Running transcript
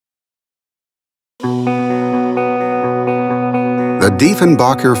The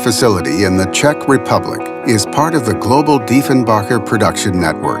Dieffenbacher facility in the Czech Republic is part of the global Dieffenbacher production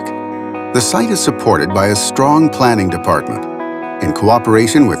network. The site is supported by a strong planning department. In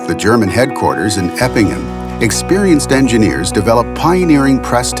cooperation with the German headquarters in Eppingen, experienced engineers develop pioneering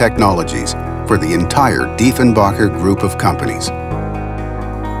press technologies for the entire Dieffenbacher group of companies.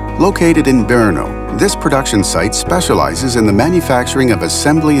 Located in Brno, this production site specializes in the manufacturing of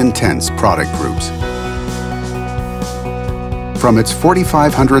assembly-intense product groups. From its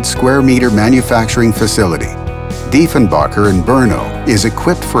 4,500 square meter manufacturing facility, Dieffenbacher in Brno is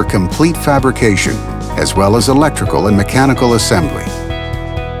equipped for complete fabrication, as well as electrical and mechanical assembly.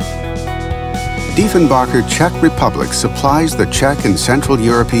 Dieffenbacher Czech Republic supplies the Czech and Central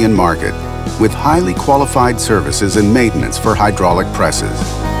European market with highly qualified services and maintenance for hydraulic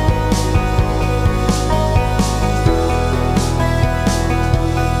presses.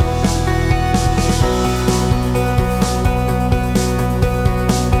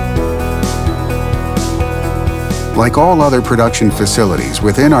 Like all other production facilities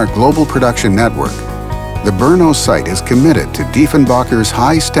within our global production network, the Brno site is committed to Dieffenbacher's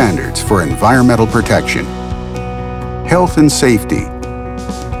high standards for environmental protection, health and safety,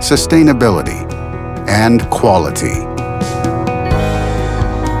 sustainability, and quality.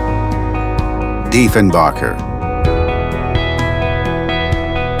 Dieffenbacher.